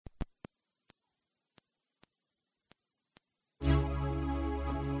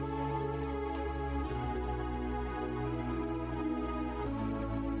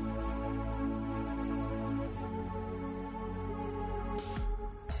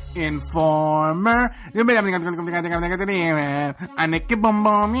Informer.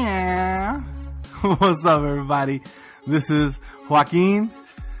 What's up, everybody? This is Joaquin.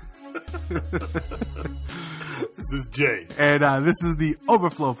 This is Jay. And this is the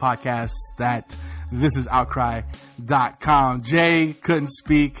Overflow Podcast that this is outcry.com. Jay couldn't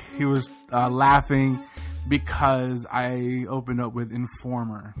speak. He was laughing because I opened up with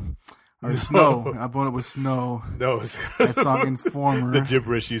Informer. Or Snow. I opened up with Snow. No, that song Informer. The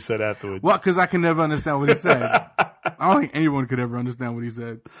gibberish you said afterwards. Well, because I can never understand what he said. I don't think anyone could ever understand what he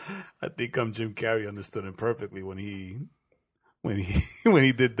said. I think Jim Carrey understood him perfectly when he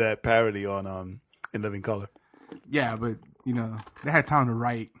did that parody on In Living Color. Yeah, but you know they had time to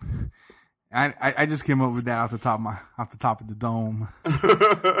write. I just came up with that off the top of the dome.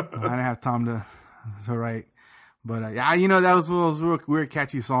 I didn't have time to write. But yeah, you know that was one of those weird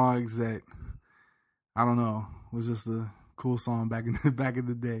catchy songs that I don't know was just a cool song back in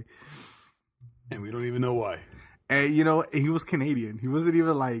the day. And we don't even know why. And you know he was Canadian. He wasn't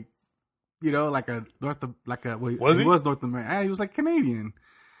even like he was North American. He was like Canadian.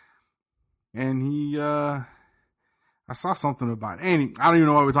 And he I saw something about it. And I don't even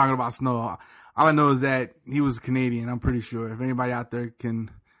know why we're talking about Snow. All I know is that he was Canadian. I'm pretty sure. If anybody out there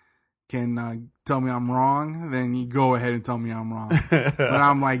can tell me I'm wrong, then you go ahead and tell me I'm wrong. But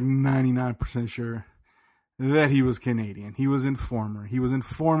I'm like 99% sure that he was Canadian. He was Informer. He was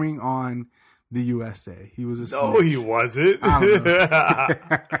informing on the USA. He was a snitch. No, he wasn't. I don't know.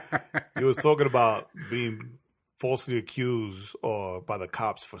 He was talking about being falsely accused or by the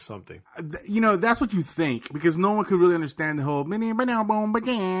cops for something. You know, that's what you think because no one could really understand the whole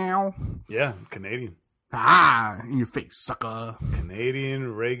yeah, Canadian. In your face, sucker.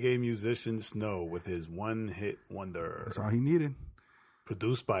 Canadian reggae musician Snow with his one-hit wonder. That's all he needed.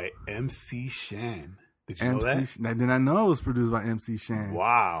 Produced by MC Shan. Did you know that? I did not know it was produced by MC Shan.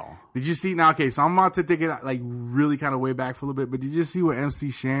 Wow. Did you see? Now, okay, so I'm about to take it like really kind of way back for a little bit, but did you see what MC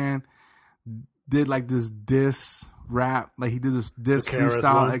Shan did like this diss rap? Like he did this diss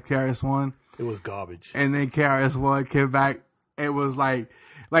freestyle like KRS-One. It was garbage. And then KRS-One came back. It was like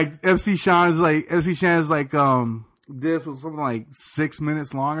MC Shan's this was something like 6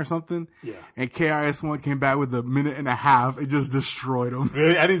 minutes long or something. Yeah. And KRS-One came back with a minute and a half. It just destroyed him.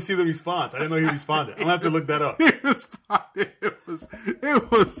 Really? I didn't see the response. I didn't know he responded. I'm gonna have to look that up. He responded.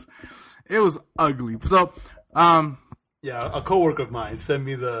 It was ugly. So yeah, a coworker of mine sent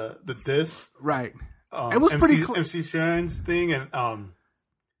me the diss. Right. It was pretty MC Sharon's thing, and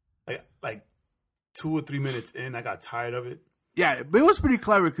like 2 or 3 minutes in, I got tired of it. Yeah, but it was pretty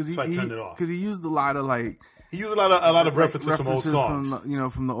clever because I turned it off. Because he used a lot of a lot of references from old songs,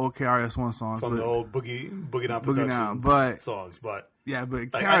 from the old KRS-One songs, from the old Boogie Down Productions songs. But yeah,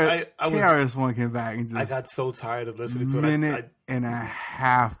 but KRS-One came back and just I got so tired of listening to it. Minute and a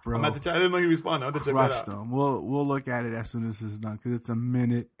half, bro. I didn't know he responded. I had to check that out. Them. We'll look at it as soon as this is done because it's a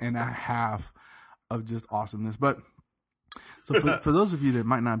minute and a half of just awesomeness. But so for those of you that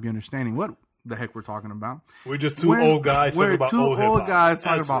might not be understanding what the heck we're talking about. We're just two old guys talking about old hip-hop. Old guys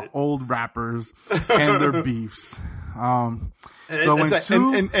talking about old rappers and their beefs. And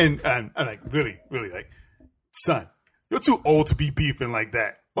like really like, son, you're too old to be beefing like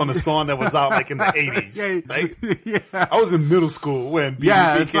that on a song that was out like in the 80s. I was in middle school when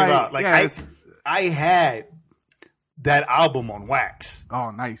BBB came out. I had that album on wax. Oh,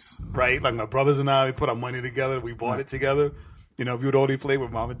 nice. Right? Like my brothers and I, we put our money together. We bought it together. You know, we would only play with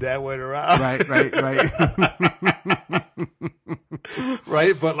mom and dad went around. Right.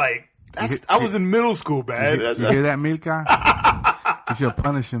 Right? But like, I was in middle school, man. You hear that, Milka? You should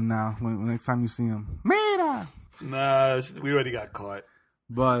punish him now when next time you see him. Mira! Nah, we already got caught.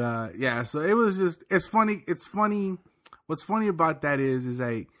 But, yeah, so it was just, it's funny. What's funny about that is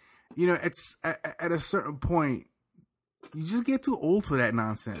like, you know, it's at a certain point, you just get too old for that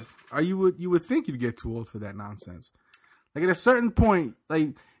nonsense. Or you would think you'd get too old for that nonsense. Like at a certain point,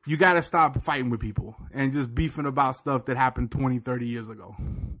 like you got to stop fighting with people and just beefing about stuff that happened 20, 30 years ago.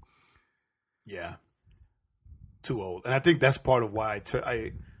 Yeah. Too old. And I think that's part of why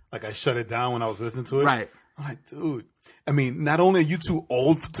I shut it down when I was listening to it. Right. I'm like, dude, I mean, not only are you too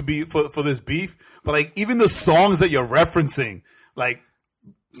old to be for this beef, but like even the songs that you're referencing, like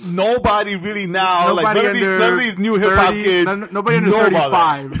nobody really now, like none of these new hip hop kids. Nobody under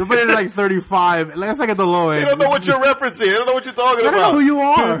 35. Nobody under like 35. That's like at the low end. They don't know what you're referencing. They don't know what you're talking about. I don't know who you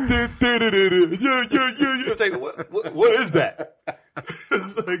are. It's like, what is that?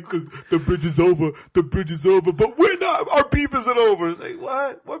 It's like, cause the bridge is over. The bridge is over, but we're not. Our beef isn't over. It's like,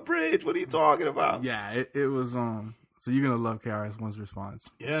 what? What bridge? What are you talking about? Yeah, it was. So you're gonna love KRS-One's response.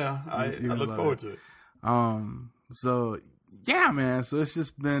 Yeah, I look forward to it. So yeah, man. So it's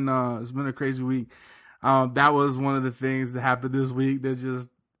just been a crazy week. That was one of the things that happened this week. That just,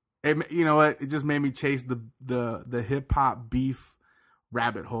 you know what? It just made me chase the hip hop beef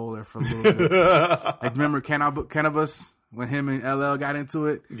rabbit hole there for a little bit. Like, remember Cannabis when him and LL got into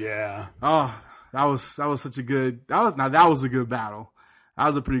it? Yeah. Oh, that was such a good. That was a good battle. That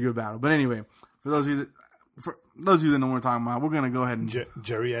was a pretty good battle. But anyway, for those of you that know what we're talking about, we're gonna go ahead and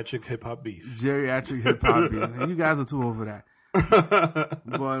geriatric hip hop beef. Geriatric hip hop beef. And you guys are too old for that.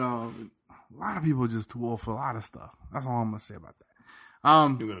 But a lot of people are just too old for a lot of stuff. That's all I'm gonna say about that.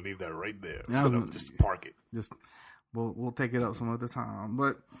 You're gonna leave that right there. Yeah, just park it. Just we'll take it up some other time.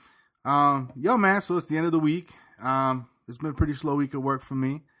 But yo, man. So it's the end of the week. It's been a pretty slow week at work for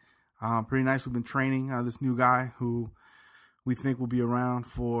me. Pretty nice. We've been training this new guy who we think will be around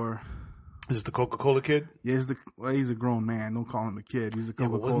for. Is this the Coca-Cola kid? Yeah, he's a grown man. Don't call him a kid. He's a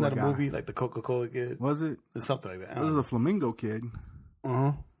Coca-Cola guy. Wasn't that a movie like the Coca-Cola kid? Was it? It's something like that. This is a Flamingo kid.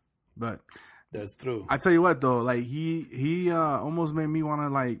 But that's true. I tell you what though, like he almost made me want to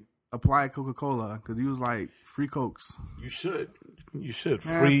like apply Coca-Cola because he was like free Cokes. You should.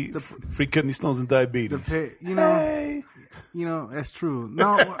 Man, free kidney stones and diabetes. You know that's true.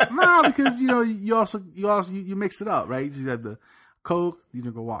 No, because you mix it up, right? You have the Coke, you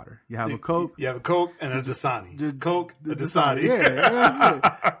drink a water. You have a Coke. You have a Coke and a Dasani. Coke, a Dasani. Yeah,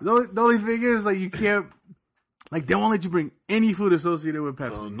 that's it. The only thing is, like, you can't, like, they won't let you bring any food associated with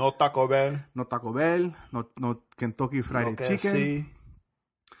Pepsi. So no Taco Bell. No Taco Bell. No Kentucky Fried Chicken.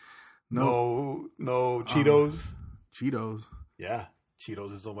 No Cheetos. Cheetos. Yeah.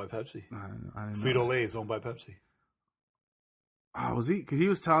 Cheetos is owned by Pepsi. I didn't know. Frito-Lay is owned by Pepsi. Was he? Because he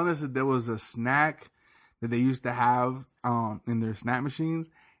was telling us that there was a snack that they used to have in their snack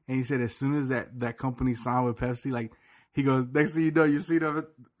machines, and he said as soon as that company signed with Pepsi, like he goes, next thing you know, you see the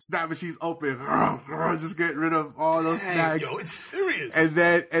snack machines open, just getting rid of all those snacks. Yo, it's serious. And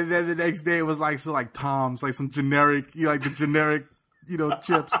then the next day it was like Tom's, like some generic, like the generic,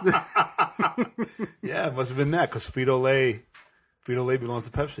 chips. Yeah, it must have been that because Frito-Lay belongs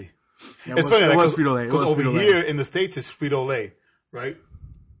to Pepsi. Yeah, it's funny was Frito-Lay. Because over here in the States it's Frito-Lay, right?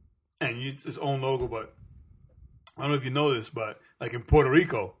 And it's its own logo, but I don't know if you know this, but like in Puerto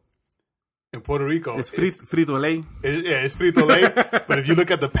Rico, it's Frito-Lay. It's Frito-Lay. But if you look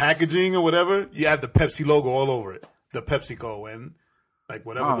at the packaging or whatever, you have the Pepsi logo all over it, the PepsiCo and like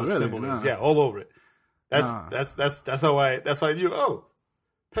whatever the symbol is, yeah, all over it. That's how I knew. Oh,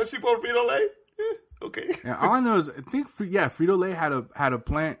 Pepsi bought Frito-Lay. Okay. Yeah, all I know is I think Frito-Lay had a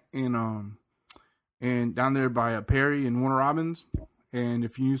plant in down there by Perry and Warner Robins, and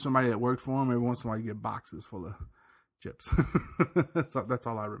if you knew somebody that worked for them, every once in a while you get boxes full of chips. So that's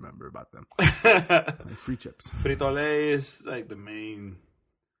all I remember about them. Like free chips. Frito-Lay is like the main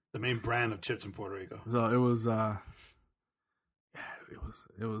brand of chips in Puerto Rico. So it was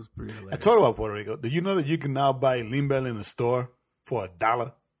it was pretty hilarious. I told you about Puerto Rico. Do you know that you can now buy Limber in the store for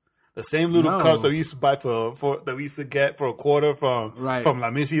 $1? The same little cups that we used to buy that we used to get for $0.25 from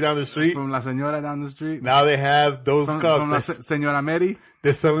La Missy down the street. From La Señora down the street. Now they have those cups. From La Señora Mary.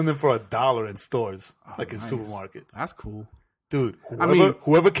 They're selling them for $1 in stores, in supermarkets. That's cool. Dude,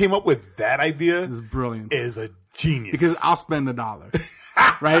 whoever came up with that idea is brilliant. Is a genius. Because I'll spend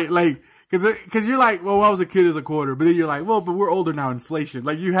 $1. Right? Like, because you're like, well, when I was a kid, it was $0.25. But then you're like, well, but we're older now, inflation.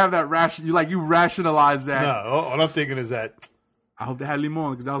 Like, you have that you rationalize that. No, all I'm thinking is that I hope they had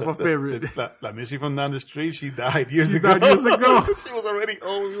limon because that was my favorite. La Missy from down the street, she died years ago. She was already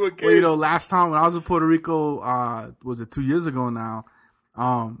old when we were kids. Well, last time when I was in Puerto Rico, was it 2 years ago now?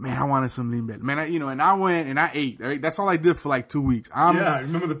 Man, I wanted some limber. Man, and I went and I ate. Right? That's all I did for like 2 weeks. I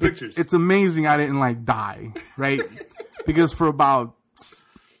remember the pictures. It's amazing I didn't like die, right? Because for about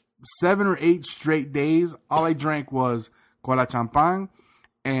 7 or 8 straight days, all I drank was cola champagne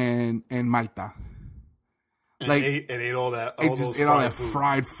and Malta. And ate all that. Ate all that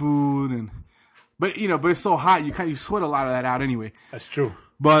fried food, but it's so hot you sweat a lot of that out anyway. That's true.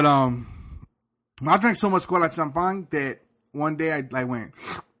 But I drank so much cola champagne that one day I went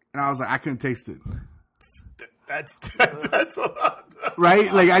and I was like I couldn't taste it. That's a lot.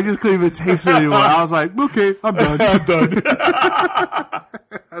 Right? Like I just couldn't even taste it anymore. I was like, okay, I'm done. I'm done.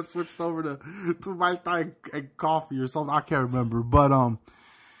 I switched over to Malta and coffee or something. I can't remember, but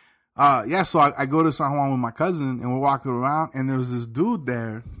so I go to San Juan with my cousin and we're walking around and there was this dude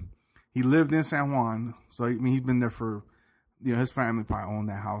there. He lived in San Juan. So, he's been there for, his family probably owned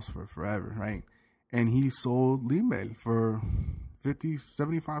that house for forever, right? And he sold limber for 50,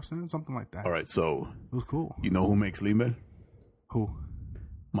 75 cents, something like that. All right, so. It was cool. You know who makes limber? Who?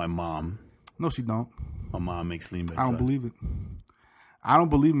 My mom. No, she don't. My mom makes limber. I don't believe it. I don't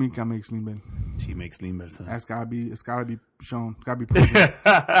believe Mika makes Limber. She makes Limber, son. It's gotta be shown. It's gotta be proven.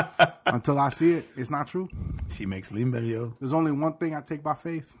 Until I see it, it's not true. She makes Limber, yo. There's only one thing I take by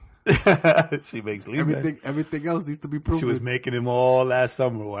faith. She makes Limber. Everything else needs to be proven. She was making him all last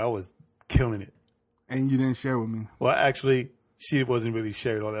summer while I was killing it. And you didn't share with me. Well, actually, she wasn't really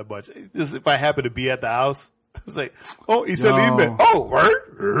sharing all that much. It's just if I happened to be at the house, it's like, oh, he said Limber. Oh,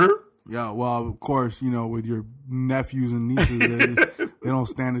 word. Yeah, well, of course, with your nephews and nieces, they don't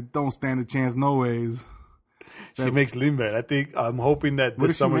stand a chance no ways. She makes limber. I think I'm hoping that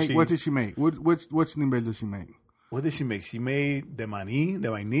this summer what did she make? Which limber did she make? What did she make? She made de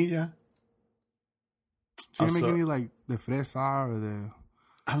vainilla. She didn't make any like the fresa or the.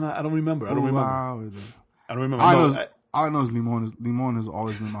 I don't remember. I don't remember. All I know is limon. Limon has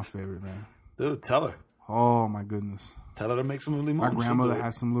always been my favorite, man. Dude, tell her. Oh my goodness. Tell her to make some limon. My grandmother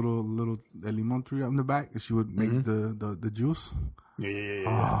had some little limon tree up in the back, and she would make the juice. Yeah.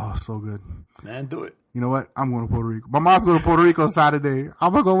 Oh, so good. Man, do it. You know what? I'm going to Puerto Rico. My mom's going to Puerto Rico Saturday.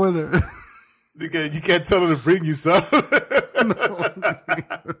 I'm going to go with her. You can't tell her to bring you some.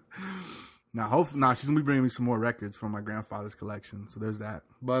 Nah, she's going to be bringing me some more records from my grandfather's collection. So there's that.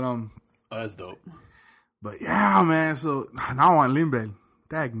 But, oh, that's dope. But yeah, man. So now I want limber.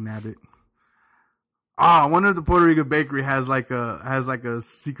 Dag nabbit. I wonder if the Puerto Rico bakery has like a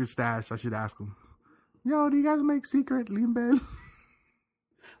secret stash. I should ask them. Yo, do you guys make secret limber?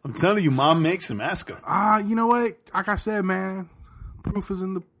 I'm telling you, Mom makes them. Ask her. You know what? Like I said, man, proof is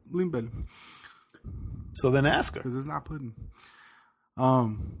in the limber. So then ask her. Because it's not pudding.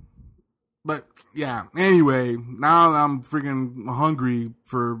 But yeah. Anyway, now I'm freaking hungry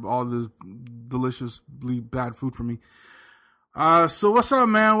for all this deliciously bad food for me. So what's up,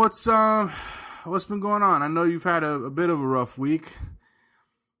 man? What's been going on? I know you've had a bit of a rough week.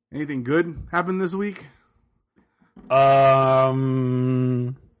 Anything good happened this week?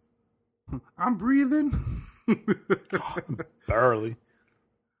 I'm breathing. Barely.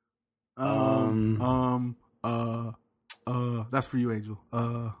 That's for you, Angel.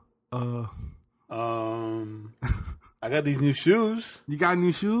 I got these new shoes. You got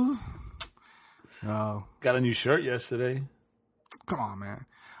new shoes? Oh. Got a new shirt yesterday. Come on, man.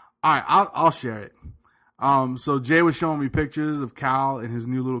 All right, I'll share it. So Jay was showing me pictures of Cal and his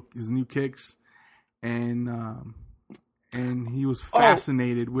new kicks, and he was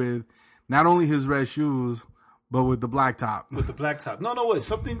fascinated with not only his red shoes, but with the black top. With the black top. No, wait.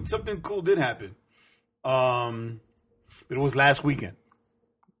 Something cool did happen. It was last weekend.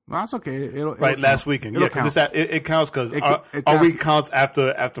 Well, that's okay. It'll last weekend. Yeah, because it counts because our week counts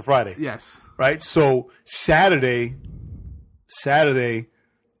after Friday. Yes. Right. So Saturday,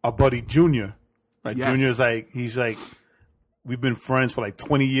 our buddy Junior. Right, yes. Junior's we've been friends for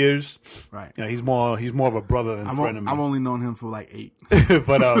 20 years. Right. Yeah, he's more of a brother than a friend of me. I've only known him for 8.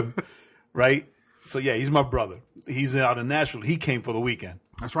 But right. So yeah, he's my brother. He's out in Nashville. He came for the weekend.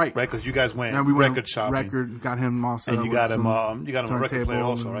 That's right. Right, because you guys went record shopping. Got him all set and you got him a record player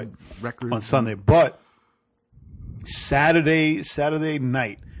also, right? Records on Sunday, but Saturday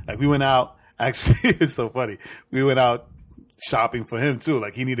night, we went out. Actually, it's so funny. We went out shopping for him too.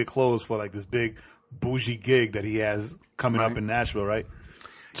 He needed clothes for this big bougie gig that he has coming up in Nashville, right?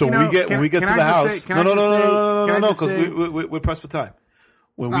 So when we get to the house, no, because we're pressed for time.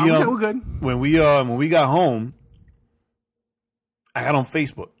 We're good. When we got home, I got on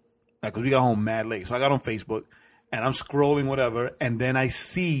Facebook, because we got home mad late. So I got on Facebook, and I'm scrolling whatever, and then I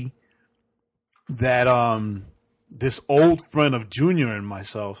see that this old friend of Junior and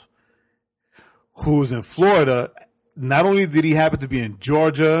myself, who's in Florida. Not only did he happen to be in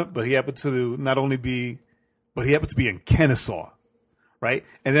Georgia, but he happened to be in Kennesaw, right?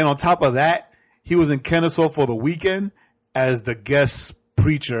 And then on top of that, he was in Kennesaw for the weekend as the guest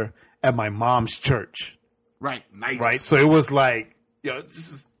preacher at my mom's church. Right, nice. Right, so it was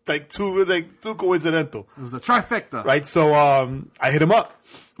this is too coincidental. It was the trifecta, right? So I hit him up.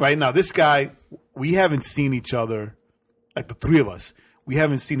 Right now, this guy, we haven't seen each other, the three of us. We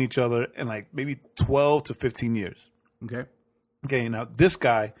haven't seen each other in maybe 12 to 15 years. Okay. Now this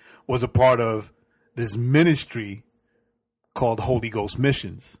guy was a part of this ministry called Holy Ghost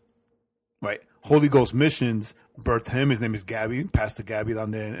Missions, right? Holy Ghost Missions birthed him. His name is Gabby, Pastor Gabby down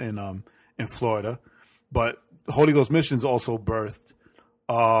there in Florida. But Holy Ghost Missions also birthed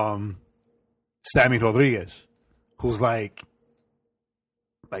Sammy Rodriguez, who's big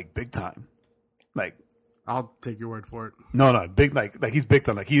time. I'll take your word for it. No, big he's big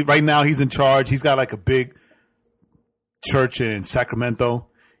time. Right now he's in charge. He's got a big church in Sacramento.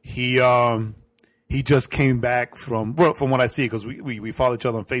 He just came back from what I see, because we follow each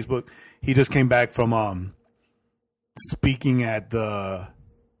other on Facebook. He just came back from speaking at the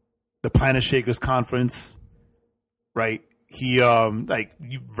Planet Shakers conference, right? He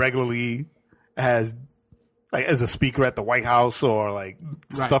regularly has like as a speaker at the White House or like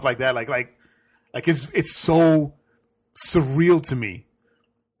stuff like that. Like it's so surreal to me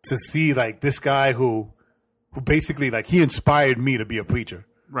to see like this guy who basically like he inspired me to be a preacher.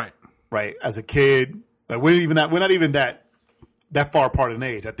 Right. As a kid, like we're not even that far apart in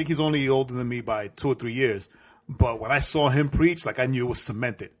age. I think he's only older than me by 2 or 3 years. But when I saw him preach, like I knew it was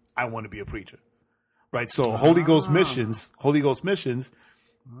cemented. I want to be a preacher. Right. So Holy Ghost Missions,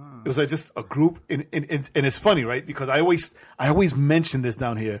 it was like just a group and it's funny, right? Because I always mention this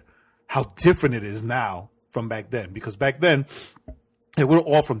down here, how different it is now from back then. Because back then, we're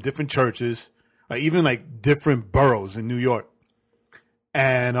all from different churches, like even like different boroughs in New York.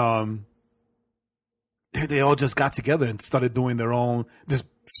 And they all just got together and started doing their own, just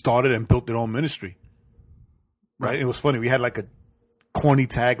started and built their own ministry. Right? It was funny. We had like a corny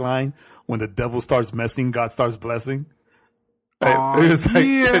tagline, when the devil starts messing, God starts blessing. It was like,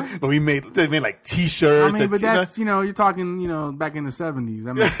 yeah. But they made like T-shirts. I mean, but that's, you're talking, back in the 70s.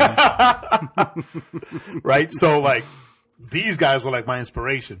 That makes sense. Right? So like these guys were like my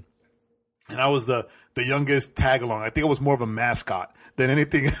inspiration. And I was the youngest tag along. I think I was more of a mascot than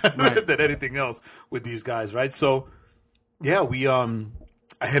anything else with these guys, right? So yeah,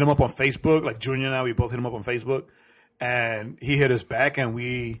 I hit him up on Facebook, like Junior and I, we both hit him up on Facebook, and he hit us back, and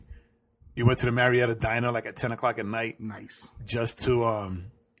we went to the Marietta Diner like at 10 o'clock at night. Nice. Just to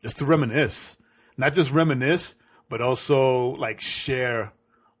reminisce. Not just reminisce, but also like share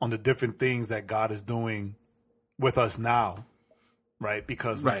on the different things that God is doing with us now. Right?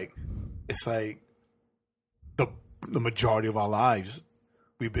 Because like it's like the majority of our lives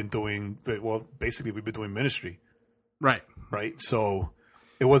we've been doing ministry. Right. So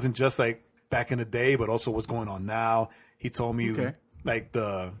it wasn't just like back in the day, but also what's going on now. He told me like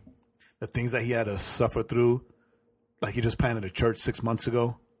the things that he had to suffer through. Like he just planted a church 6 months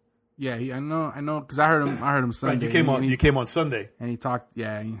ago. Yeah, I know, because I heard him Sunday. Right, you came on Sunday, and he talked.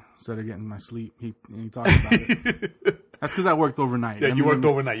 Yeah, instead of getting my sleep, he talked about it. That's because I worked overnight. Yeah, you worked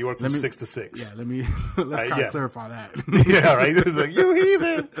overnight. You worked from 6 to 6. Yeah, let's kind of clarify that. Yeah, right. It was like, you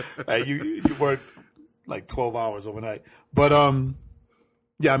heathen. Right, you worked like 12 hours overnight. But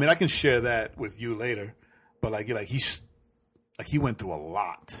yeah, I mean, I can share that with you later. But like he went through a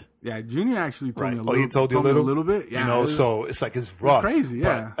lot. Yeah, Junior actually told me a little. Oh, he told you a little bit. Yeah, so it's like it's rough. It's crazy.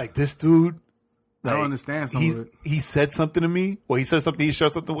 Yeah, but like this dude. I don't understand some of it. He said something to me. Well, he said something. He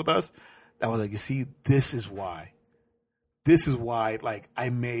shared something with us. I was like, you see, this is why. Like I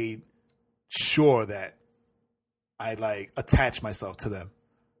made sure that I like attach myselh to them,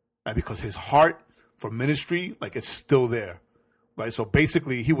 right? Because his heart for ministry, like it's still there, right? So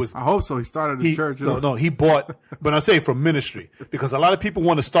basically, he was. I hope so. He started a church. No, he bought. But I say from ministry because a lot of people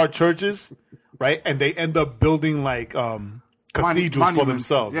want to start churches, right? And they end up building like cathedrals for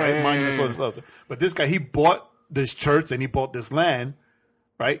themselves, right? Monuments for themselves. But this guy, he bought this church and he bought this land,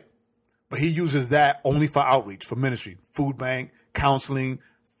 right? But he uses that only for outreach, for ministry, food bank, counseling.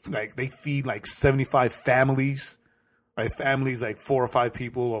 Like they feed like 75 families, right? Families like 4 or 5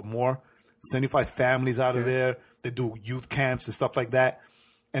 people or more. 75 families out of there. They do youth camps and stuff like that.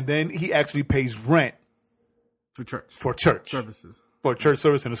 And then he actually pays rent for church. For church services. For a church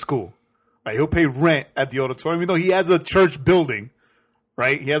service in a school. Right? He'll pay rent at the auditorium. Even though he has a church building,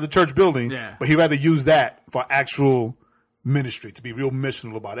 right? He has a church building, but he'd rather use that for actual ministry, to be real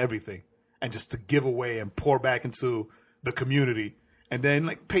missional about everything. And just to give away and pour back into the community, and then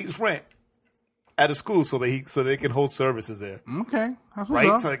like pays rent at a school so they can hold services there. Okay, that's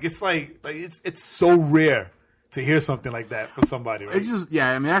right. So like it's so rare to hear something like that from somebody. Right? It's just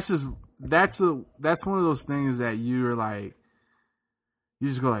I mean that's one of those things that you're like you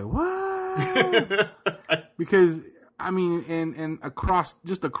just go like what because I mean and across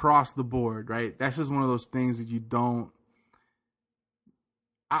the board, right? That's just one of those things that you don't.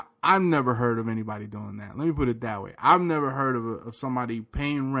 I've never heard of anybody doing that. Let me put it that way. I've never heard of somebody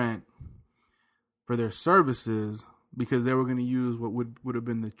paying rent for their services because they were going to use what would have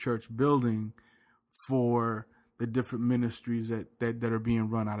been the church building for the different ministries that are being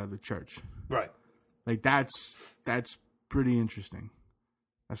run out of the church. Right. Like that's pretty interesting.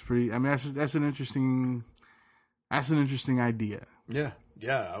 That's pretty. I mean, that's an interesting idea. Yeah.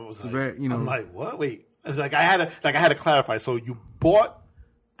 I was like, I'm like, what? Wait. It's like I had to clarify. So you bought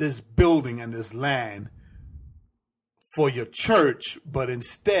this building and this land for your church, but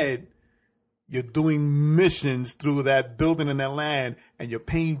instead you're doing missions through that building and that land, and you're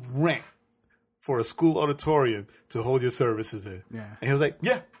paying rent for a school auditorium to hold your services in. Yeah. And he was like,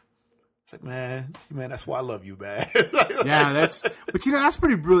 yeah. It's like, man, that's why I love you, man. Yeah, that's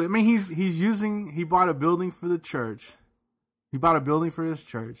pretty brilliant. I mean, he bought a building for the church. He bought a building for his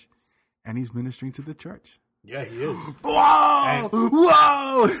church, and he's ministering to the church. Yeah, he is. Whoa!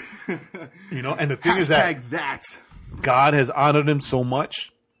 Whoa! And the thing is that God has honored him so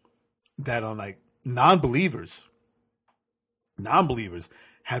much that on like non-believers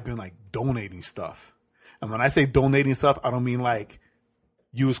have been like donating stuff. And when I say donating stuff, I don't mean like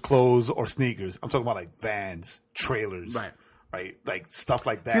used clothes or sneakers. I'm talking about like vans, trailers, right? Like stuff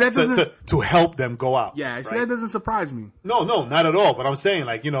like that, to help them go out. Yeah, that doesn't surprise me. No, not at all. But I'm saying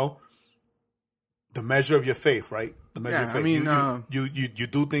like, the measure of your faith, right? The measure of faith. I mean, you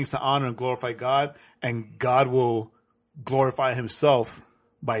do things to honor and glorify God, and God will glorify himself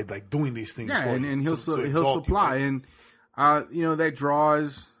by like doing these things. Yeah, and he'll supply. You, right? And that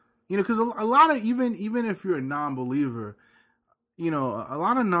draws, because a lot of, even if you're a non-believer, a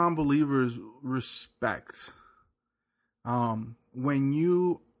lot of non-believers respect when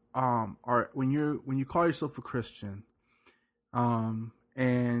you when you call yourself a Christian,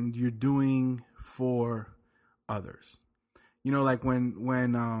 and you're doing for others. Like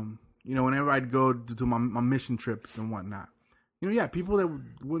whenever I'd go to my mission trips and whatnot, people that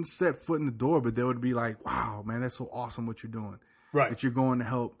wouldn't set foot in the door, but they would be like, wow, man, that's so awesome what you're doing. Right. That you're going to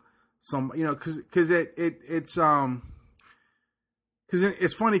help some, cause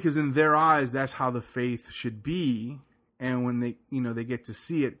it's funny because in their eyes, that's how the faith should be. And when they get to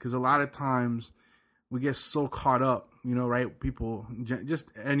see it, because a lot of times we get so caught up, right? People, just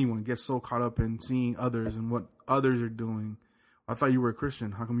anyone gets so caught up in seeing others and what others are doing. I thought you were a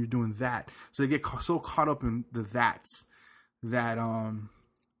Christian. How come you're doing that? So they get so caught up in the that's that,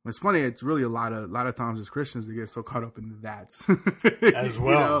 it's funny. It's really a lot of times as Christians, they get so caught up in the that's as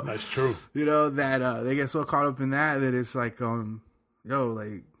well. That's true. That, they get so caught up in that it's like,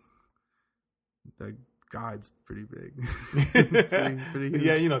 like God's pretty big. pretty huge.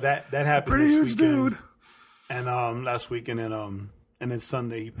 Yeah, that happened pretty this huge weekend. Dude. And last weekend and then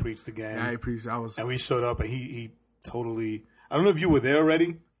Sunday he preached again. Yeah, he preached. And we showed up and he totally. I don't know if you were there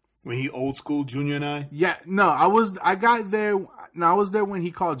already when he old school Junior and I. Yeah, no, I got there. No, I was there when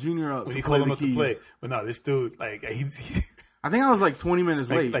he called Junior up. When he called him up to play, but no, this dude like he I think I was like 20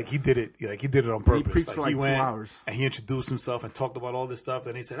 minutes late. Like he did it. Like he did it on purpose. He preached for like 2 hours. And he introduced himself and talked about all this stuff.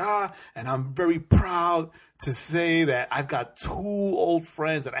 And he said, and I'm very proud to say that I've got 2 old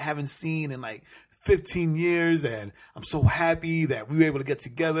friends that I haven't seen in like 15 years. And I'm so happy that we were able to get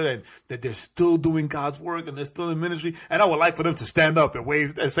together and that they're still doing God's work and they're still in ministry. And I would like for them to stand up and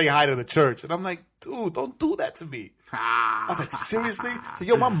wave and say hi to the church. And I'm like, dude, don't do that to me. I was like, seriously?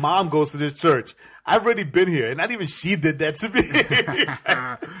 So, my mom goes to this church. I've already been here, and not even she did that to me.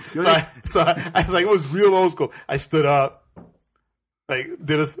 so I was like, it was real old school. I stood up, like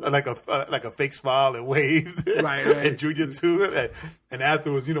did like a fake smile and waved, right. And Junior too. And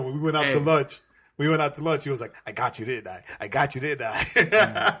afterwards, when we went out to lunch. He was like, I got you, didn't I?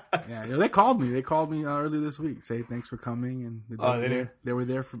 Yeah, they called me. They called me early this week. Say thanks for coming, and they were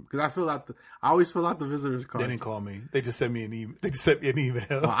there because I always fill out the visitors card. They didn't call me. They just sent me an email.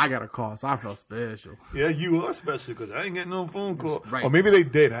 Oh, I got a call, so I felt special. Yeah, you are special because I ain't getting no phone call. Right. Or maybe they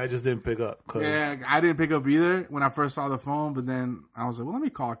did. I just didn't pick up. Yeah, I didn't pick up either when I first saw the phone. But then I was like, well, let me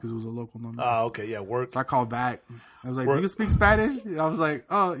call because it was a local number. Oh, okay, yeah, work. So I called back. I was like, do you speak Spanish? I was like,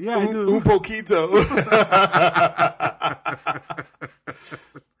 oh, yeah, I do. Un poquito.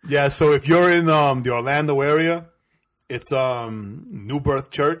 Yeah, so if you're in the Orlando area, it's New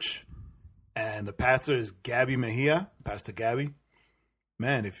Birth Church, and the pastor is Gabby Mejia, Pastor Gabby.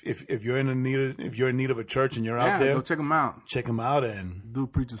 Man, if you're in need of a church and you're out there, go check him out. Check him out and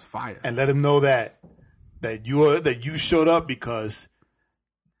dude preaches fire, and let him know that you showed up because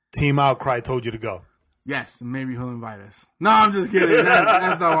Team Outcry told you to go. Yes, and maybe he'll invite us. No, I'm just kidding.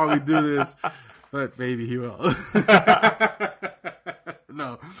 That's not why we do this. But maybe he will.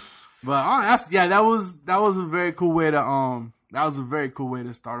 No, but that was a very cool way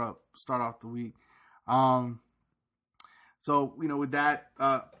to start off the week. So with that,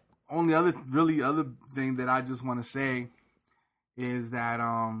 only other thing that I just want to say is that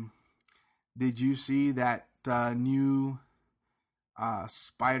did you see that new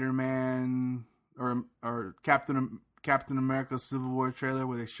Spider-Man or Captain America Civil War trailer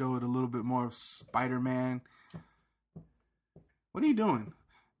where they showed a little bit more of Spider-Man? What are you doing?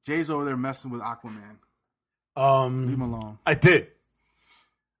 Jay's over there messing with Aquaman. Leave him alone. I did.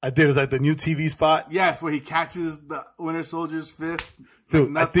 It was like the new TV spot. Yes, where he catches the Winter Soldier's fist.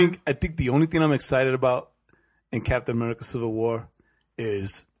 Dude, I think the only thing I'm excited about in Captain America Civil War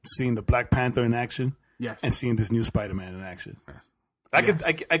is seeing the Black Panther in action. Yes. And seeing this new Spider-Man in action. Yes.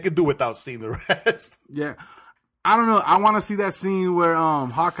 I could do without seeing the rest. Yeah. I don't know. I want to see that scene where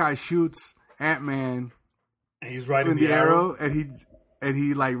Hawkeye shoots Ant-Man. And he's riding the arrow. And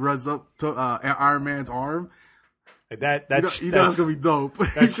he like runs up to Iron Man's arm. That's gonna be dope.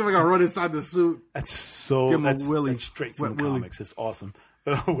 He's gonna run inside the suit. That's straight from the comics. It's awesome.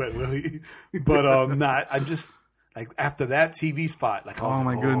 Wet Willie. But I'm just like after that TV spot, like oh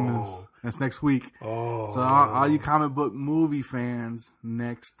my goodness. That's next week. Oh. So all you comic book movie fans,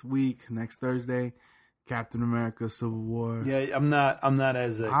 next Thursday, Captain America: Civil War. Yeah, I'm not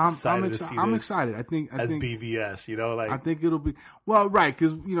as excited to see this. I'm excited. I think BVS, I think it'll be right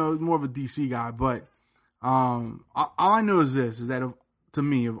because more of a DC guy, but all I know is this: is that to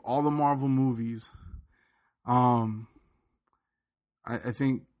me, of all the Marvel movies, I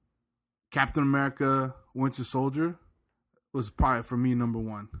think Captain America: Winter Soldier was probably for me number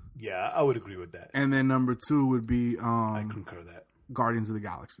one. Yeah, I would agree with that. And then number two would be I concur that Guardians of the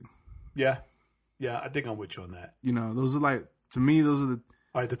Galaxy. Yeah, I think I'm with you on that. Those are to me, those are the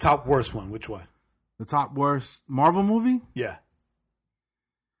all right. The top worst one. Which one? The top worst Marvel movie? Yeah.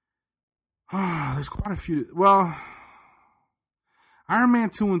 There's quite a few. Well, Iron Man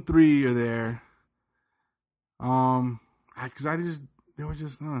 2 and 3 are there. Because they were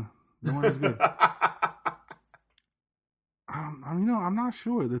just they weren't as good. I'm not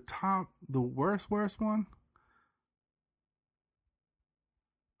sure. The worst one?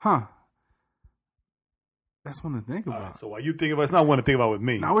 Huh. That's one to think about. Right, so while you think about it's not one to think about with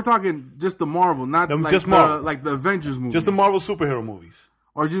me. Now we're talking just the Marvel, not just Marvel. Like the Avengers movies. Just the Marvel superhero movies.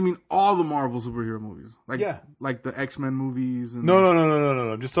 Or do you mean all the Marvel superhero movies? Like the X-Men movies? And No.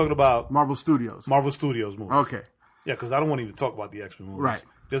 I'm just talking about Marvel Studios. Marvel Studios movies. Okay. Yeah, because I don't want to even talk about the X-Men movies. Right.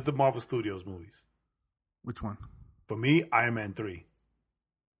 Just the Marvel Studios movies. Which one? For me, Iron Man 3.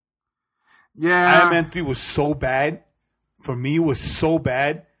 Yeah. Iron Man 3 was so bad. For me, it was so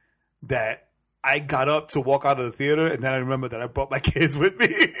bad that I got up to walk out of the theater, and then I remember that I brought my kids with me.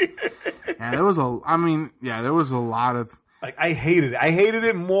 Yeah, there was a lot of... Like, I hated it. I hated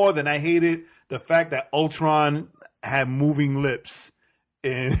it more than I hated the fact that Ultron had moving lips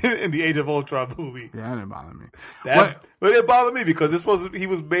in the Age of Ultron movie. Yeah, that didn't bother me. But it bothered me because he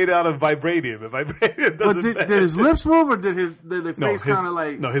was made out of vibranium. And vibranium doesn't did his lips move, or did the face kind of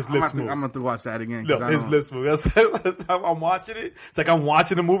like... No, his lips move. I'm going to have to watch that again. No, his lips move. That's how I'm watching it. It's like I'm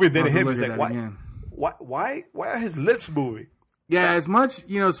watching the movie, and then it hit me. It's like, why are his lips moving? Yeah, as much,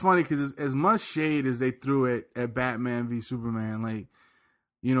 it's funny because as much shade as they threw at Batman v Superman, like,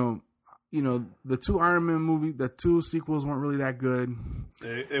 the two Iron Man movies, the two sequels weren't really that good.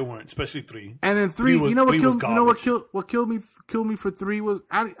 They weren't, especially 3. And then 3, what killed me for 3 was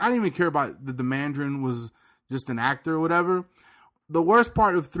I didn't even care about the Mandarin was just an actor or whatever. The worst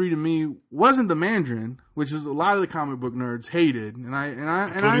part of 3 to me wasn't the Mandarin, which is a lot of the comic book nerds hated, and I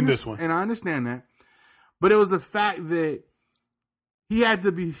understand that, but it was the fact that he had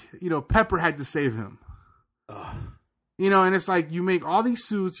to be, Pepper had to save him. And it's like you make all these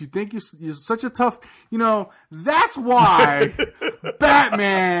suits, you think you're such a tough, that's why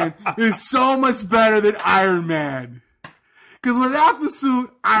Batman is so much better than Iron Man. Because without the suit,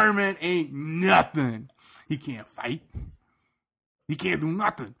 Iron Man ain't nothing. He can't fight. He can't do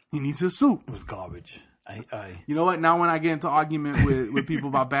nothing. He needs his suit. It was garbage. You know what? Now when I get into argument with people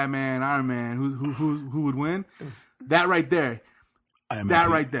about Batman and Iron Man, who would win? That right there. Iron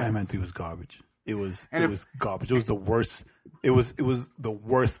Man 3 was garbage. It was garbage. It was the worst. It was the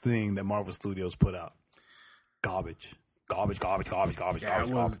worst thing that Marvel Studios put out. Garbage. Yeah,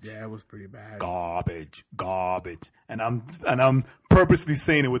 it was pretty bad. Garbage. And I'm purposely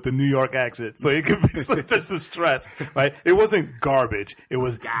saying it with the New York accent, so it could be just the stress, right? It wasn't garbage. It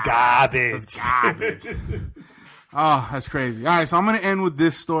was garbage. Oh, that's crazy. All right, so I'm gonna end with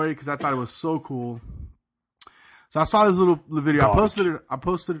this story because I thought it was so cool. So I saw this little video. Garbage. I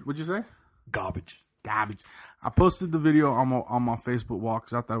posted it. What'd you say? Garbage. I posted the video on my Facebook wall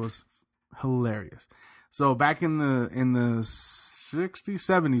because I thought it was hilarious. So back in the 60s,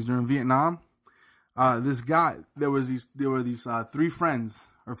 70s during Vietnam, this guy there were these 3 friends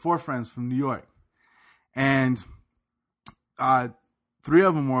or 4 friends from New York, and 3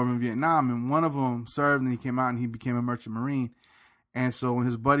 of them were in Vietnam, and one of them served, and he came out and he became a merchant marine. And so when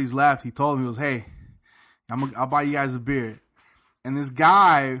his buddies left, he told him, he goes, "Hey, I'll buy you guys a beer." And this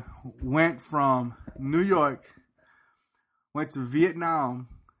guy went from New York, went to Vietnam.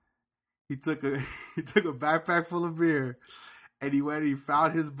 He took a backpack full of beer, and he went and he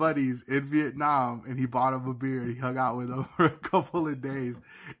found his buddies in Vietnam, and he bought them a beer, and he hung out with them for a couple of days.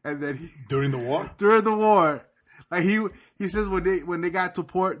 And then during the war? During the war. Like he says when they got to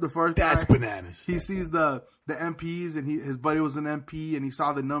port, the first that's guy, bananas. He sees the MPs and his buddy was an MP and he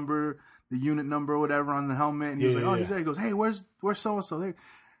saw the number, the unit number or whatever on the helmet and he was like, he's there. He goes, hey, where's so and so?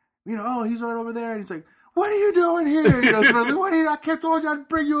 He's right over there. And he's like, what are you doing here? So I was like, I kept told you I'd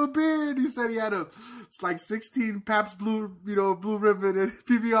bring you a beer. And he said he had 16 Pabst Blue Ribbon and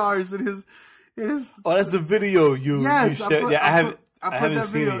PBRs in his. Oh, that's the video you shared. I haven't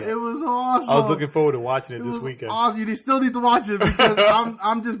seen it yet. It was awesome. I was looking forward to watching it this weekend. Awesome. You still need to watch it because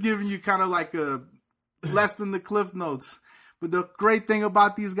I'm just giving you kind of like a less than the cliff notes. But the great thing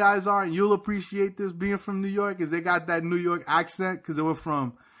about these guys are, and you'll appreciate this being from New York, is they got that New York accent because they were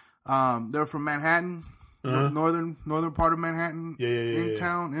from Manhattan, northern part of Manhattan, in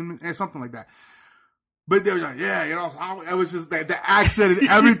town, and something like that. But they were like, it was just the accent and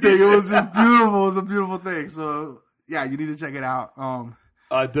everything. It was just beautiful. It was a beautiful thing. So. Yeah, you need to check it out.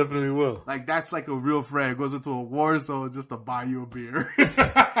 I definitely will. Like, that's like a real friend. Goes into a war zone just to buy you a beer.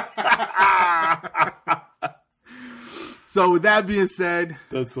 So with that being said.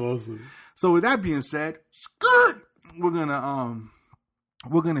 That's awesome. So with that being said, skirt, we're gonna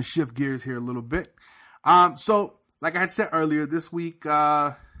shift gears here a little bit. So like I had said earlier, this week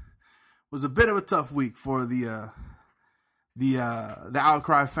was a bit of a tough week for the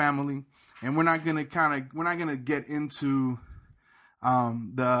Outcry family. And we're not gonna get into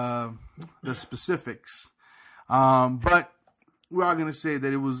the specifics, but we are gonna say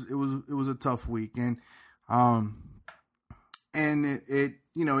that it was a tough week, and it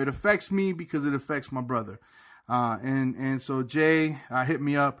affects me because it affects my brother, and so Jay hit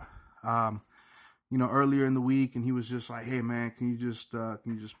me up, earlier in the week, and he was just like, hey man, can you just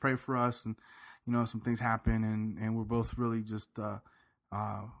pray for us, and some things happen, and we're both really just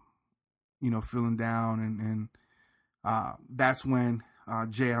feeling down, and that's when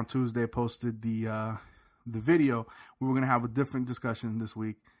Jay on Tuesday posted the video. We were gonna have a different discussion this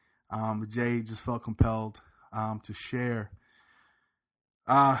week. Jay just felt compelled to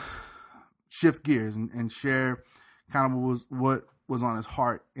shift gears and share kind of what was on his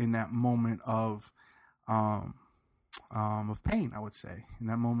heart in that moment of pain, I would say, in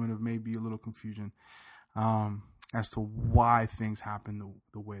that moment of maybe a little confusion as to why things happened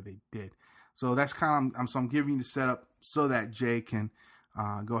the way they did. So that's kind of, I'm giving you the setup so that Jay can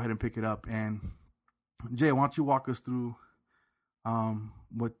go ahead and pick it up. And Jay, why don't you walk us through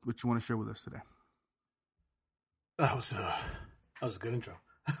what you want to share with us today? That was a good intro.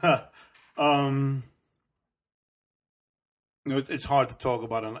 It's hard to talk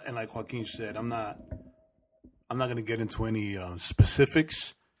about, and like Joaquin said, I'm not going to get into any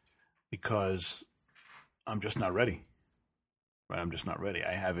specifics because I'm just not ready. Right, I'm just not ready.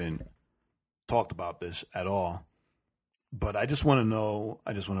 I haven't talked about this at all, but I just want to know.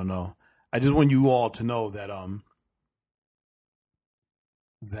 I just want you all to know that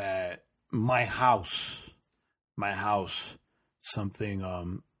that my house, something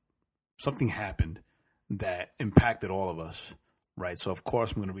happened that impacted all of us, right? So of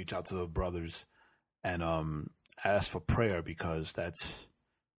course I'm going to reach out to the brothers and ask for prayer because that's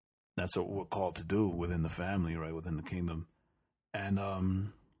what we're called to do within the family, right, within the kingdom.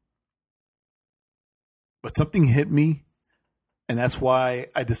 And but something hit me, and that's why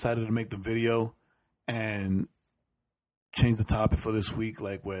I decided to make the video and change the topic for this week,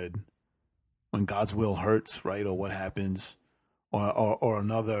 like when God's will hurts, right, or what happens, or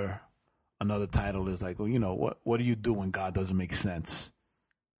another title is like, well, what do you do when God doesn't make sense?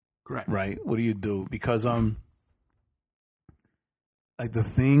 Correct. Right? What do you do? Because like the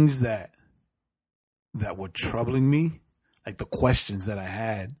things that were troubling me, like the questions that I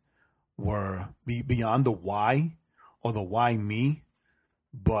had were beyond the why or the why me,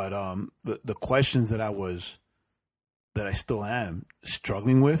 but the questions that I still am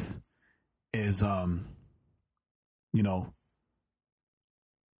struggling with is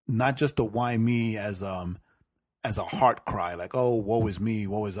not just the why me as a heart cry, like, oh, woe is me,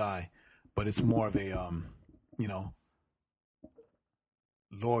 woe is I, but it's more of a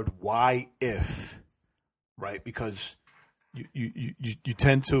Lord, why if, right? Because you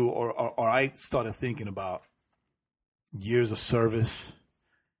tend to, or I started thinking about years of service,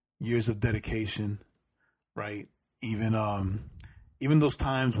 years of dedication, right? Even those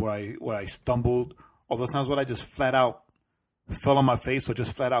times where I stumbled, or those times where I just flat out fell on my face or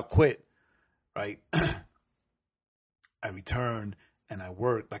just flat out quit, right? I returned and I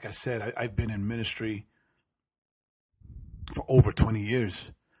worked. Like I said, I've been in ministry for over 20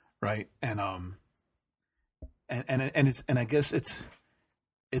 years, right? And I guess it's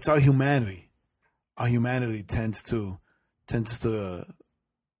our humanity. Our humanity tends to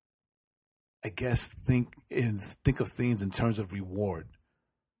I guess, think of things in terms of reward.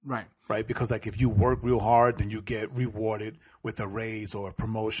 Right. Right. Because like if you work real hard, then you get rewarded with a raise or a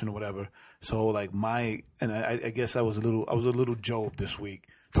promotion or whatever. So like I guess I was a little Job this week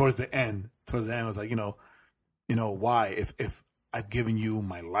towards the end. I was like, why? If I've given you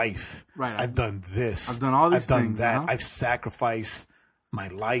my life, right? I've done this. I've done all these things. I've done that. I've sacrificed my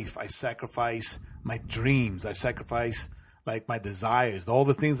life. I sacrificed my dreams. I've sacrificed like my desires, all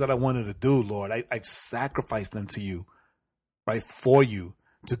the things that I wanted to do, Lord. I've sacrificed them to you, right? For you,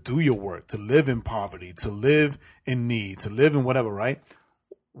 to do your work, to live in poverty, to live in need, to live in whatever, right?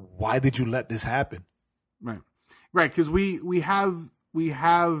 Why did you let this happen? Right. Because we have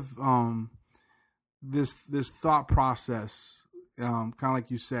this thought process, kind of like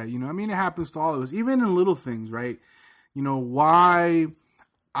you said, it happens to all of us, even in little things, right? Why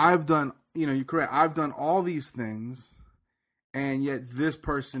I've done, you're correct. I've done all these things, and yet this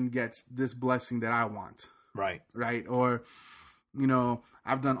person gets this blessing that I want. Right. Right. Or,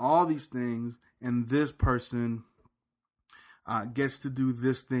 I've done all these things, and this person gets to do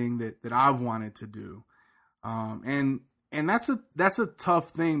this thing that I've wanted to do. And that's a tough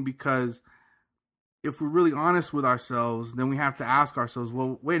thing, because if we're really honest with ourselves, then we have to ask ourselves,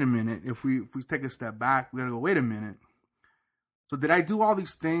 well, wait a minute. If we take a step back, we got to go, wait a minute. So did I do all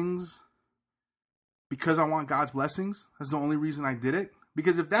these things because I want God's blessings? That's the only reason I did it?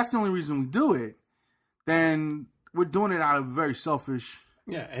 Because if that's the only reason we do it, then we're doing it out of a very selfish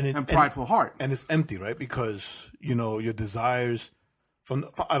and prideful heart. And it's empty, right? Because, your desires from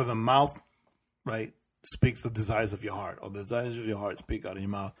out of the mouth, right, speaks the desires of your heart. Or the desires of your heart speak out of your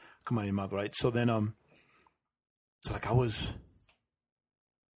mouth, come out of your mouth, right? So then, so like I was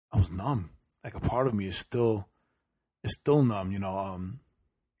numb. Like a part of me is still numb,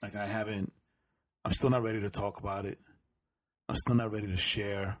 like I'm still not ready to talk about it. I'm still not ready to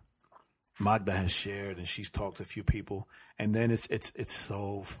share. Magda has shared, and she's talked to a few people. And then it's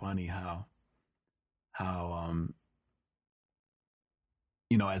so funny how as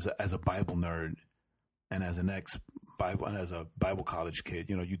a Bible nerd and as an ex-Bible and as a Bible college kid,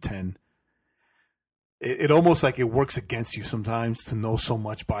 you tend, it almost like it works against you sometimes to know so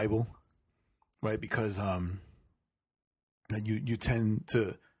much Bible, right? Because you tend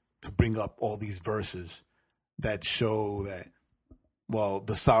to bring up all these verses that show that,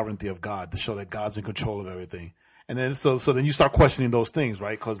 the sovereignty of God, to show that God's in control of everything. And then so then you start questioning those things,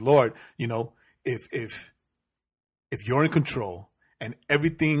 right? Because Lord, if you're in control and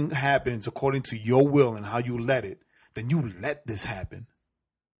everything happens according to your will and how you let it, then you let this happen,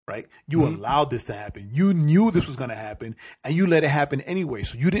 right? You allowed this to happen. You knew this was going to happen, and you let it happen anyway.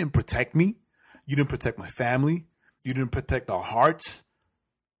 So you didn't protect me. You didn't protect my family. You didn't protect our hearts,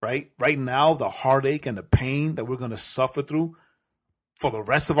 right? Right now, the heartache and the pain that we're going to suffer through for the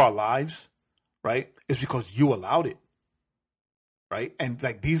rest of our lives, right, is because you allowed it, right? And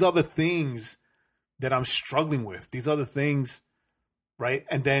like, these are the things that I'm struggling with. These are the things, right?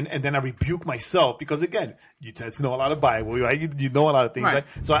 And then I rebuke myself, because again, you tend to know a lot of Bible, right? You know a lot of things, right?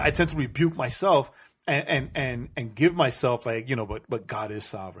 So I tend to rebuke myself and give myself like, but God is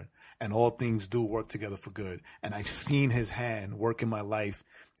sovereign, and all things do work together for good. And I've seen his hand work in my life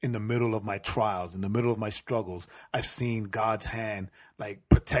in the middle of my trials, in the middle of my struggles. I've seen God's hand like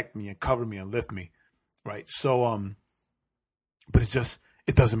protect me and cover me and lift me, right? So, but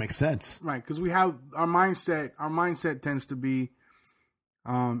it doesn't make sense. Right, because we have our mindset tends to be,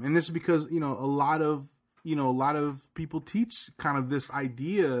 and this is because, a lot of people teach kind of this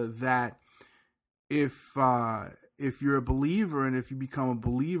idea that if you're a believer and if you become a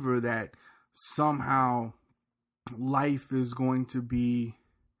believer, that somehow life is going to be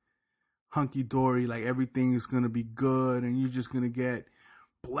hunky-dory, like everything is going to be good and you're just going to get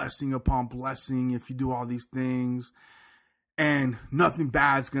blessing upon blessing if you do all these things, and nothing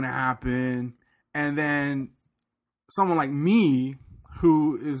bad's going to happen. And then someone like me,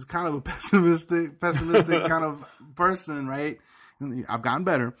 who is kind of a pessimistic kind of person, right? I've gotten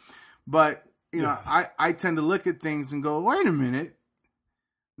better, but I tend to look at things and go, wait a minute.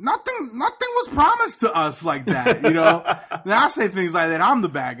 Nothing was promised to us like that, Now I say things like that, I'm the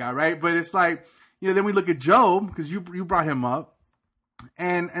bad guy, right? But it's like, then we look at Job, because you brought him up,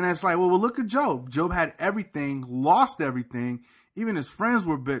 and it's like, well, look at Job. Job had everything, lost everything. Even his friends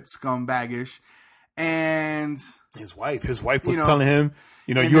were a bit scumbaggish, and his wife was telling him,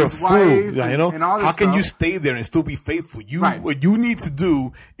 you're a fool. How can you stay there and still be faithful? What you need to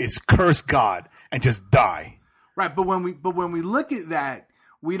do is curse God and just die. Right, but when we look at that,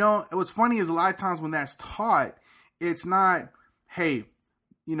 we don't. What's funny is a lot of times when that's taught, it's not, hey,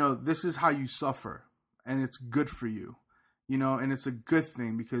 this is how you suffer, and it's good for you. You know, and it's a good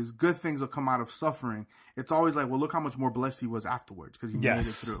thing because good things will come out of suffering. It's always like, well, look how much more blessed he was afterwards because he made it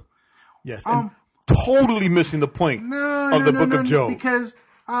through. Yes, and totally missing the point of the book of Job. Because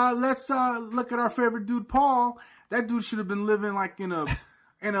let's look at our favorite dude, Paul. That dude should have been living like in a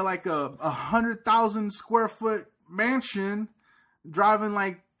 100,000 square foot mansion, driving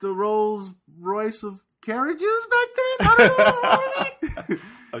like the Rolls Royce of carriages back then. I don't know.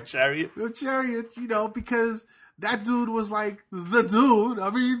 Of chariots? Of chariots, you know, because that dude was like the dude. I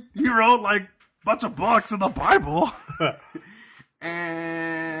mean, he wrote like a bunch of books in the Bible.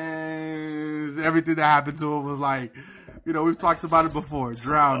 And everything that happened to him was like, you know, we've talked about it before.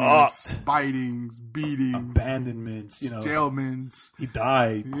 Drownings, bitings, beatings. Abandonments, you know. Jailments. He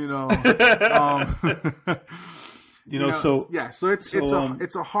died. You know. So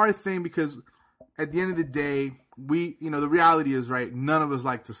it's a hard thing because at the end of the day, the reality is, right, none of us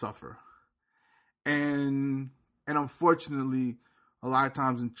like to suffer. And unfortunately, a lot of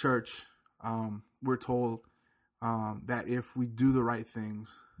times in church, we're told that if we do the right things,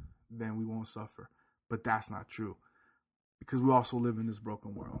 then we won't suffer. But that's not true because we also live in this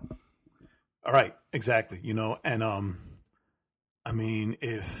broken world. All right, exactly. You know, and I mean,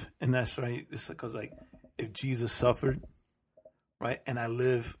 and that's right. It's because like if Jesus suffered, right, and I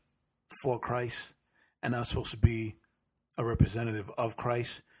live for Christ, and I'm supposed to be a representative of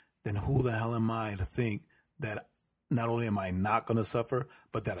Christ, then who the hell am I to think that not only am I not going to suffer,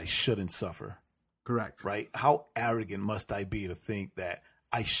 but that I shouldn't suffer? Correct. Right? How arrogant must I be to think that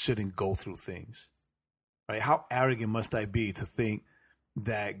I shouldn't go through things? Right? How arrogant must I be to think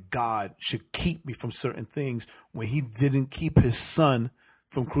that God should keep me from certain things when he didn't keep his son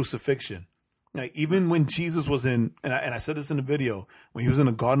from crucifixion? Like even when Jesus was and I said this in the video, when he was in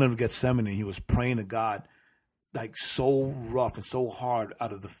the Garden of Gethsemane, he was praying to God like so rough and so hard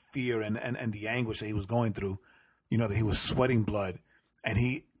out of the fear and the anguish that he was going through, you know, that he was sweating blood. And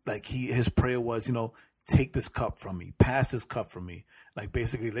his prayer was, you know, take this cup from me, pass this cup from me. Like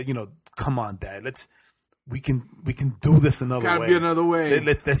basically, you know, come on, Dad, we can do this another way. Gotta be another way.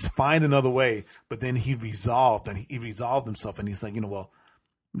 Let's find another way. But then he resolved himself and he's like, you know, well,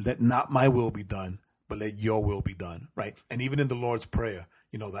 let not my will be done, but let your will be done. Right. And even in the Lord's Prayer,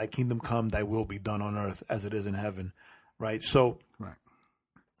 you know, thy kingdom come, thy will be done on earth as it is in heaven. Right. So, right.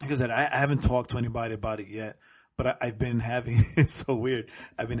 Like I said, I haven't talked to anybody about it yet, but I've been having, it's so weird.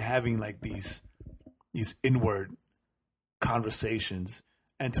 I've been having like these inward conversations,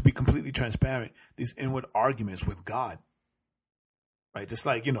 and to be completely transparent, these inward arguments with God. Right. Just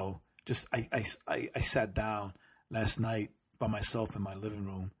like, you know, I sat down last night by myself in my living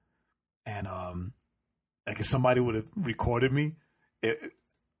room, and like if somebody would have recorded me,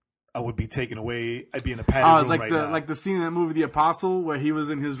 I would be taken away. I'd be in a padded room like right now. Like the scene in that movie, The Apostle, where he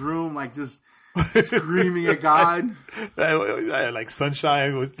was in his room, like just screaming at God. Like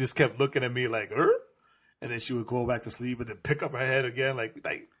Sunshine just kept looking at me like, and then she would go back to sleep and then pick up her head again, like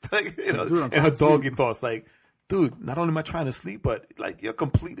you know, dude, and her doggy thoughts, like, dude, not only am I trying to sleep, but like you're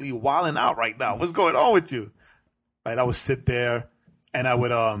completely wilding out right now. What's going on with you? Right, I would sit there and I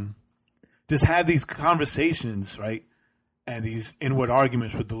would just have these conversations, right, and these inward